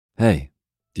Hey,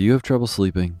 do you have trouble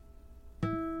sleeping?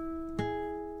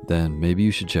 Then maybe you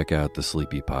should check out the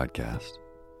Sleepy Podcast.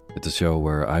 It's a show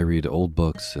where I read old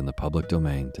books in the public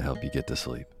domain to help you get to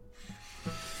sleep.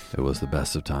 It was the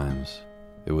best of times.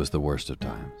 It was the worst of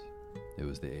times. It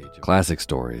was the age of classic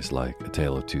stories like A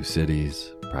Tale of Two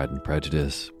Cities, Pride and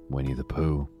Prejudice, Winnie the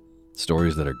Pooh.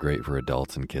 Stories that are great for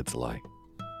adults and kids alike.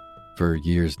 For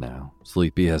years now,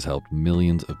 Sleepy has helped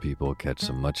millions of people catch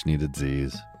some much-needed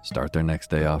Z's, start their next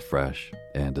day off fresh,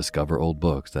 and discover old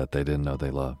books that they didn't know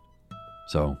they loved.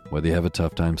 So, whether you have a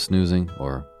tough time snoozing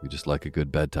or you just like a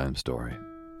good bedtime story,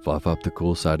 fluff up the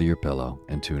cool side of your pillow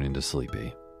and tune into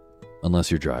Sleepy. Unless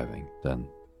you're driving, then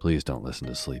please don't listen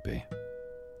to Sleepy.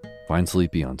 Find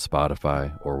Sleepy on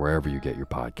Spotify or wherever you get your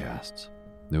podcasts.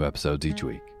 New episodes each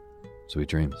week. Sweet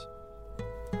dreams.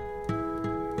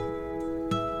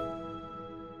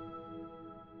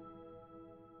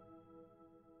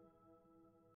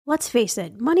 Let's face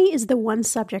it, money is the one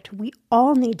subject we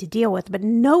all need to deal with, but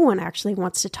no one actually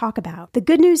wants to talk about. The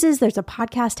good news is there's a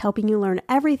podcast helping you learn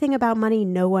everything about money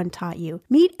no one taught you.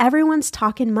 Meet Everyone's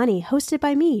Talkin' Money, hosted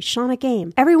by me, Shauna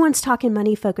Game. Everyone's Talkin'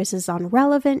 Money focuses on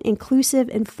relevant, inclusive,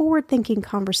 and forward-thinking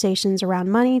conversations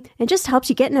around money and just helps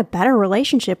you get in a better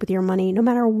relationship with your money no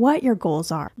matter what your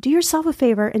goals are. Do yourself a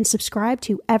favor and subscribe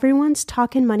to Everyone's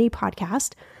Talkin' Money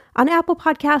podcast on Apple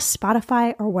Podcasts,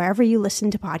 Spotify, or wherever you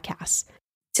listen to podcasts.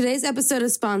 Today's episode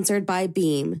is sponsored by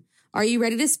Beam. Are you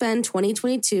ready to spend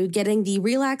 2022 getting the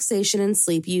relaxation and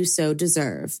sleep you so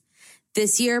deserve?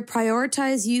 This year,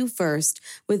 prioritize you first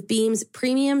with Beam's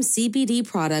premium CBD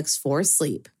products for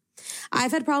sleep.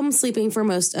 I've had problems sleeping for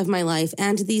most of my life,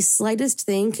 and the slightest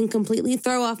thing can completely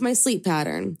throw off my sleep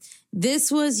pattern.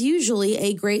 This was usually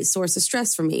a great source of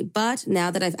stress for me, but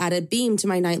now that I've added Beam to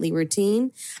my nightly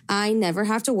routine, I never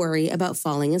have to worry about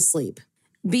falling asleep.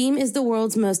 Beam is the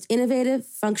world's most innovative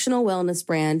functional wellness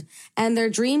brand, and their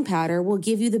Dream Powder will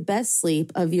give you the best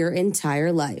sleep of your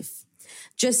entire life.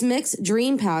 Just mix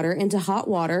Dream Powder into hot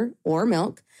water or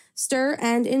milk, stir,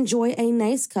 and enjoy a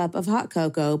nice cup of hot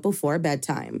cocoa before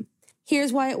bedtime.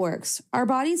 Here's why it works. Our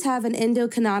bodies have an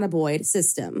endocannabinoid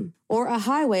system, or a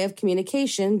highway of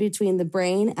communication between the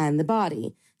brain and the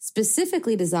body,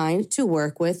 specifically designed to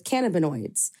work with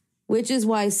cannabinoids, which is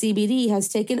why CBD has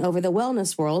taken over the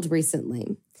wellness world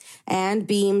recently. And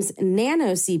Beam's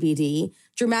Nano CBD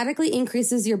dramatically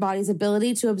increases your body's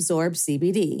ability to absorb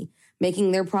CBD,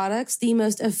 making their products the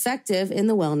most effective in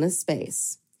the wellness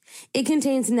space. It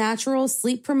contains natural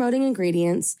sleep-promoting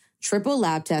ingredients, triple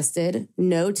lab tested,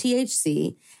 no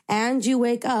THC, and you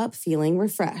wake up feeling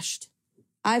refreshed.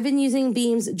 I've been using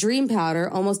Beam's Dream Powder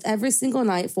almost every single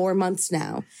night for months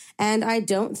now, and I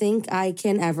don't think I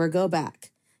can ever go back.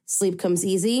 Sleep comes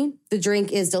easy, the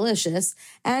drink is delicious,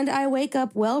 and I wake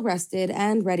up well-rested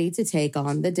and ready to take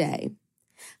on the day.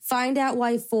 Find out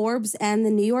why Forbes and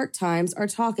the New York Times are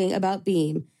talking about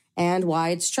Beam and why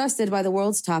it's trusted by the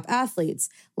world's top athletes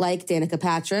like Danica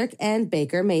Patrick and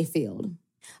Baker Mayfield.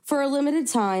 For a limited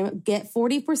time, get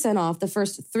 40% off the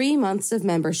first 3 months of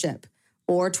membership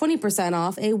or 20%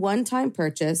 off a one-time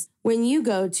purchase when you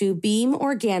go to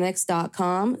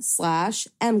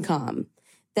beamorganics.com/MCOM.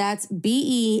 That's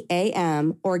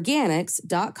BEAM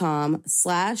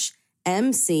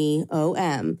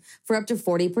organics.com/MCOM for up to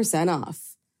 40%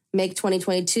 off. Make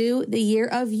 2022 the year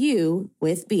of you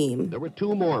with Beam. There were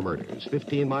 2 more murders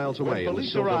 15 miles away. When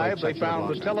police arrived, they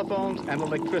found the telephones and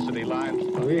electricity lines.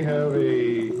 We have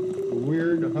a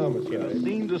weird homicide. A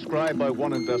scene described by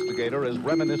one investigator as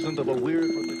reminiscent of a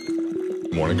weird...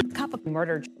 Morning. Cup of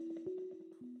murder.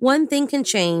 One thing can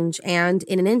change, and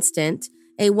in an instant,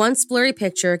 a once blurry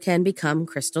picture can become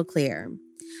crystal clear.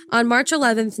 On March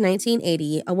 11,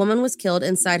 1980, a woman was killed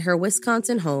inside her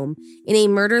Wisconsin home in a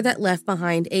murder that left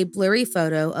behind a blurry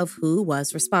photo of who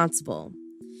was responsible.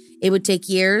 It would take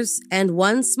years and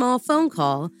one small phone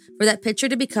call for that picture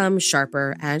to become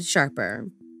sharper and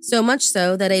sharper. So much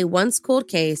so that a once cold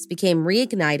case became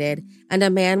reignited and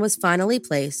a man was finally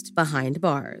placed behind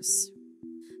bars.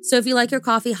 So if you like your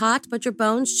coffee hot but your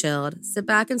bones chilled, sit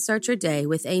back and start your day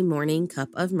with a morning cup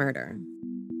of murder.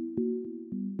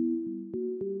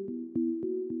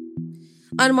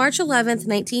 On March 11,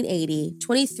 1980,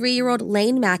 23-year-old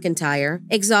Lane McIntyre,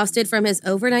 exhausted from his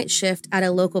overnight shift at a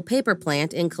local paper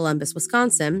plant in Columbus,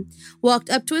 Wisconsin,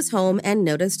 walked up to his home and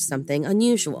noticed something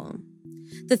unusual.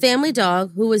 The family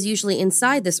dog, who was usually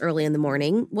inside this early in the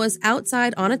morning, was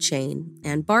outside on a chain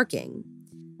and barking.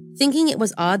 Thinking it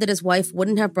was odd that his wife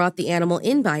wouldn't have brought the animal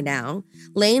in by now,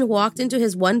 Lane walked into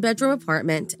his one-bedroom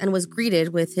apartment and was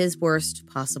greeted with his worst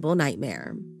possible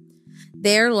nightmare.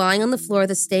 There, lying on the floor,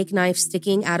 the steak knife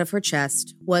sticking out of her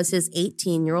chest, was his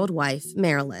 18-year-old wife,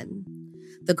 Marilyn.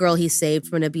 the girl he saved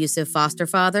from an abusive foster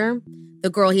father, the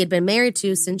girl he had been married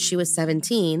to since she was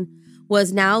 17,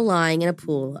 was now lying in a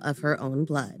pool of her own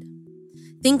blood.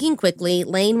 Thinking quickly,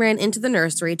 Lane ran into the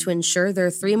nursery to ensure their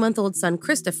 3-month-old son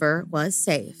Christopher was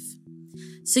safe.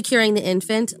 Securing the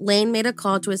infant, Lane made a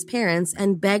call to his parents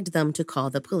and begged them to call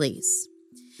the police.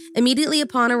 Immediately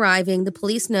upon arriving, the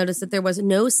police noticed that there was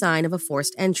no sign of a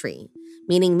forced entry,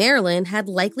 meaning Marilyn had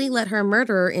likely let her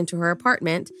murderer into her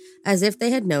apartment as if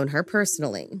they had known her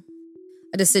personally.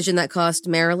 A decision that cost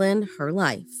Marilyn her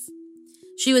life.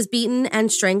 She was beaten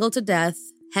and strangled to death,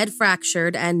 head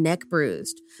fractured and neck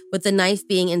bruised, with the knife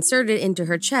being inserted into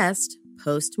her chest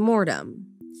post-mortem.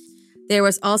 There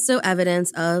was also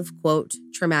evidence of, quote,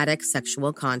 traumatic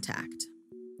sexual contact.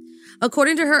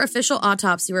 According to her official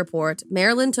autopsy report,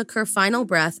 Marilyn took her final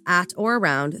breath at or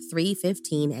around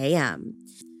 3:15 a.m.,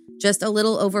 just a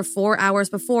little over 4 hours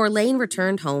before Lane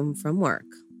returned home from work.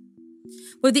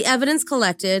 With the evidence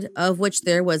collected, of which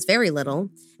there was very little,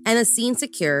 and the scene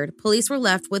secured, police were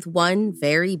left with one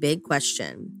very big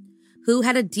question. Who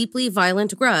had a deeply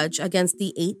violent grudge against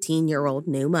the 18-year-old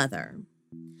new mother?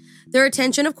 Their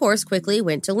attention, of course, quickly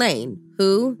went to Lane,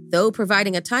 who, though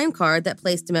providing a time card that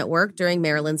placed him at work during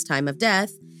Marilyn's time of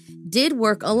death, did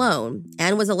work alone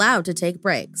and was allowed to take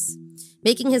breaks,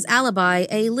 making his alibi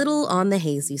a little on the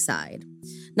hazy side.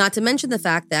 Not to mention the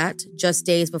fact that, just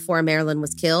days before Marilyn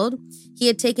was killed, he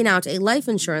had taken out a life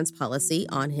insurance policy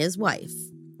on his wife.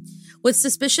 With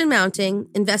suspicion mounting,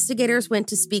 investigators went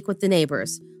to speak with the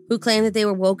neighbors, who claimed that they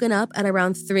were woken up at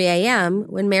around 3 a.m.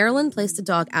 when Marilyn placed the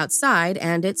dog outside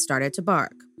and it started to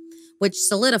bark, which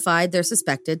solidified their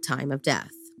suspected time of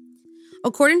death.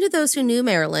 According to those who knew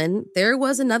Marilyn, there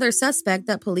was another suspect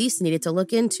that police needed to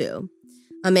look into,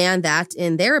 a man that,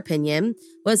 in their opinion,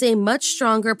 was a much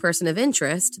stronger person of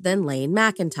interest than Lane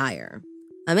McIntyre,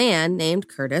 a man named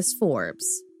Curtis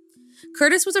Forbes.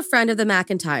 Curtis was a friend of the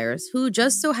McIntyres who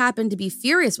just so happened to be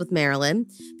furious with Marilyn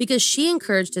because she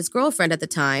encouraged his girlfriend at the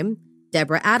time,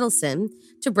 Deborah Adelson,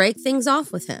 to break things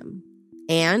off with him.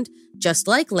 And, just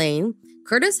like Lane,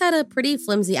 Curtis had a pretty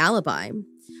flimsy alibi.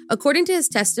 According to his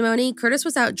testimony, Curtis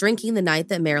was out drinking the night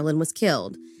that Marilyn was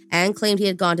killed and claimed he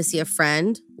had gone to see a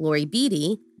friend, Lori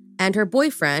Beatty, and her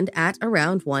boyfriend at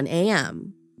around 1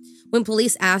 a.m. When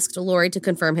police asked Lori to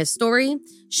confirm his story,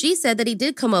 she said that he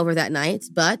did come over that night,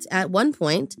 but at one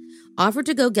point offered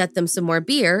to go get them some more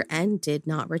beer and did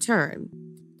not return.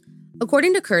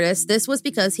 According to Curtis, this was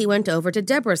because he went over to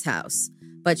Deborah's house,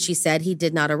 but she said he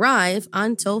did not arrive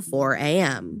until 4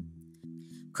 a.m.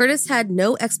 Curtis had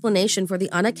no explanation for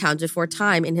the unaccounted for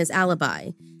time in his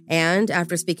alibi, and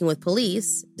after speaking with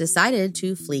police, decided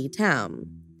to flee town.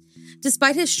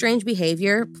 Despite his strange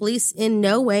behavior, police in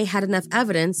no way had enough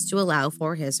evidence to allow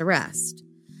for his arrest.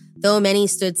 Though many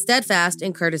stood steadfast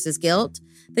in Curtis's guilt,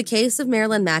 the case of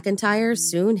Marilyn McIntyre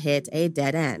soon hit a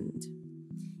dead end.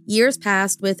 Years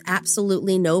passed with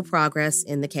absolutely no progress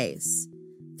in the case.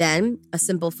 Then, a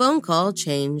simple phone call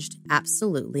changed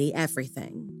absolutely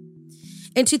everything.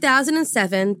 In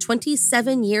 2007,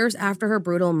 27 years after her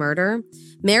brutal murder,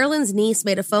 Marilyn's niece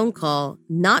made a phone call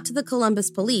not to the Columbus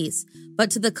police,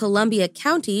 but to the Columbia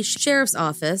County Sheriff's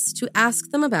Office to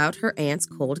ask them about her aunt's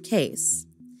cold case.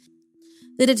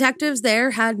 The detectives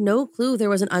there had no clue there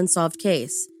was an unsolved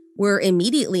case, were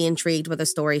immediately intrigued with the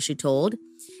story she told,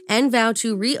 and vowed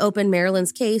to reopen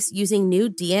Marilyn's case using new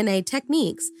DNA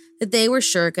techniques that they were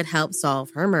sure could help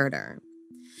solve her murder.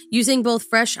 Using both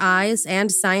fresh eyes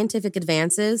and scientific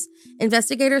advances,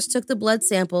 investigators took the blood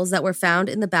samples that were found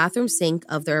in the bathroom sink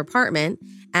of their apartment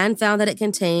and found that it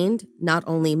contained not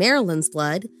only Marilyn's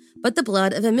blood, but the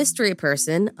blood of a mystery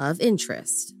person of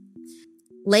interest.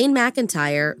 Lane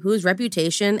McIntyre, whose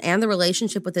reputation and the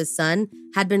relationship with his son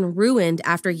had been ruined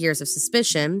after years of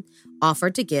suspicion,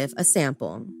 offered to give a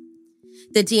sample.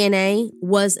 The DNA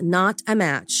was not a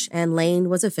match, and Lane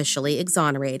was officially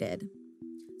exonerated.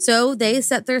 So they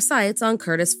set their sights on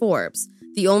Curtis Forbes,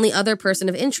 the only other person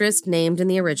of interest named in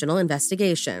the original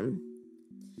investigation.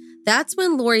 That's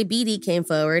when Lori Beatty came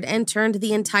forward and turned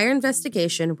the entire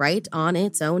investigation right on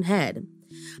its own head.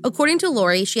 According to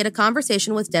Lori, she had a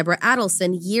conversation with Deborah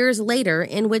Adelson years later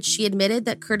in which she admitted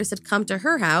that Curtis had come to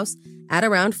her house at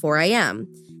around 4 a.m.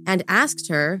 and asked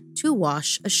her to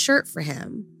wash a shirt for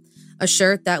him, a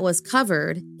shirt that was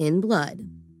covered in blood.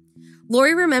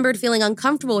 Lori remembered feeling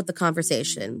uncomfortable with the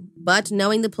conversation, but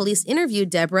knowing the police interviewed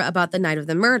Deborah about the night of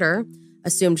the murder,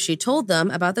 assumed she told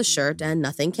them about the shirt and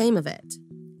nothing came of it.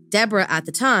 Deborah, at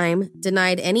the time,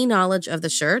 denied any knowledge of the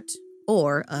shirt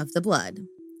or of the blood.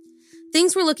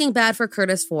 Things were looking bad for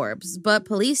Curtis Forbes, but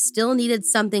police still needed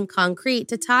something concrete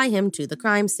to tie him to the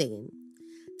crime scene.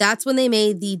 That's when they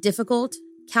made the difficult,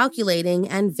 calculating,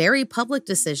 and very public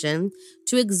decision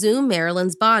to exhume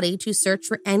Marilyn's body to search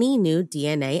for any new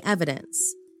DNA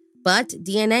evidence. But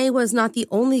DNA was not the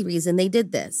only reason they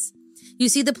did this. You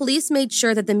see, the police made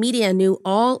sure that the media knew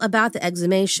all about the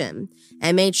exhumation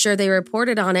and made sure they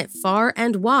reported on it far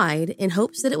and wide in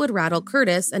hopes that it would rattle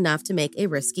Curtis enough to make a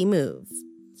risky move.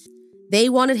 They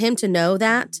wanted him to know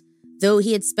that, though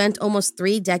he had spent almost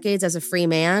 3 decades as a free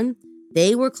man,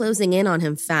 they were closing in on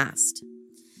him fast.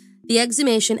 The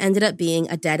exhumation ended up being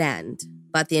a dead end,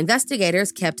 but the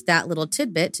investigators kept that little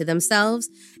tidbit to themselves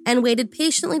and waited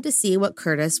patiently to see what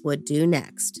Curtis would do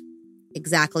next.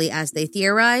 Exactly as they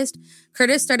theorized,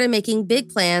 Curtis started making big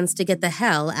plans to get the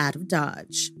hell out of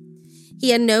Dodge.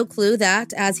 He had no clue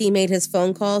that, as he made his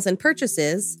phone calls and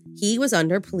purchases, he was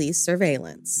under police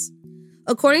surveillance.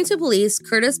 According to police,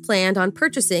 Curtis planned on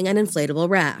purchasing an inflatable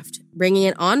raft, bringing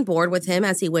it on board with him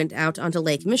as he went out onto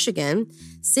Lake Michigan,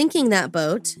 sinking that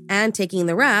boat, and taking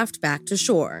the raft back to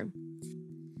shore.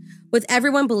 With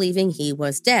everyone believing he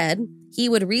was dead, he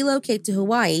would relocate to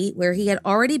Hawaii, where he had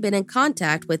already been in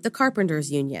contact with the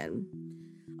Carpenters Union.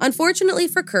 Unfortunately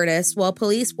for Curtis, while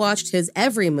police watched his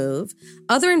every move,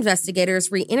 other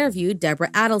investigators re-interviewed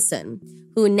Deborah Adelson,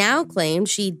 who now claimed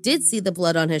she did see the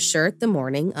blood on his shirt the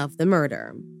morning of the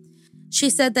murder. She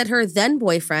said that her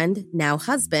then-boyfriend, now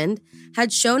husband,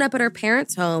 had shown up at her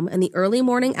parents' home in the early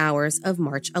morning hours of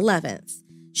March 11th,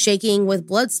 shaking with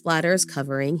blood splatters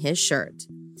covering his shirt.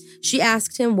 She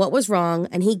asked him what was wrong,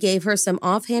 and he gave her some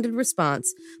offhanded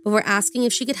response before asking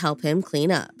if she could help him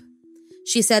clean up.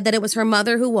 She said that it was her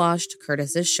mother who washed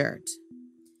Curtis's shirt.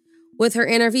 With her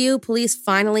interview, police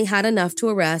finally had enough to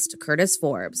arrest Curtis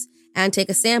Forbes and take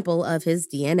a sample of his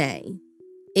DNA.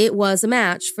 It was a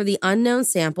match for the unknown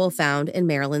sample found in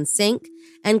Marilyn's sink,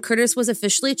 and Curtis was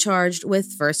officially charged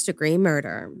with first-degree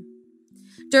murder.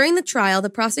 During the trial, the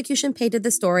prosecution painted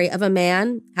the story of a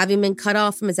man, having been cut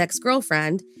off from his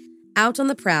ex-girlfriend, out on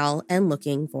the prowl and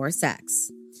looking for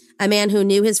sex. A man who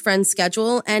knew his friend's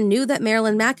schedule and knew that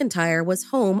Marilyn McIntyre was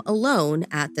home alone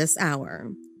at this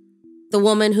hour. The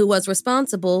woman who was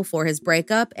responsible for his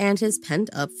breakup and his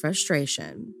pent-up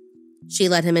frustration. She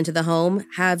let him into the home,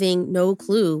 having no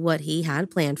clue what he had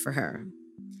planned for her.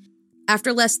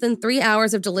 After less than 3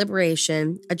 hours of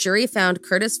deliberation, a jury found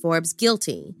Curtis Forbes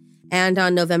guilty, and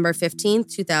on November 15,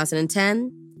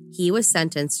 2010, he was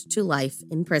sentenced to life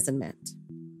imprisonment.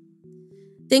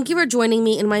 Thank you for joining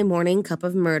me in my morning cup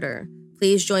of murder.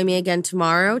 Please join me again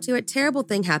tomorrow to A Terrible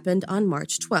Thing Happened on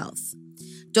March 12th.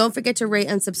 Don't forget to rate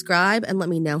and subscribe and let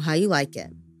me know how you like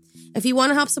it. If you want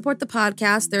to help support the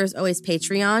podcast, there's always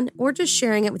Patreon or just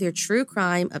sharing it with your true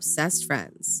crime obsessed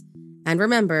friends. And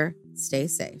remember, stay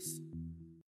safe.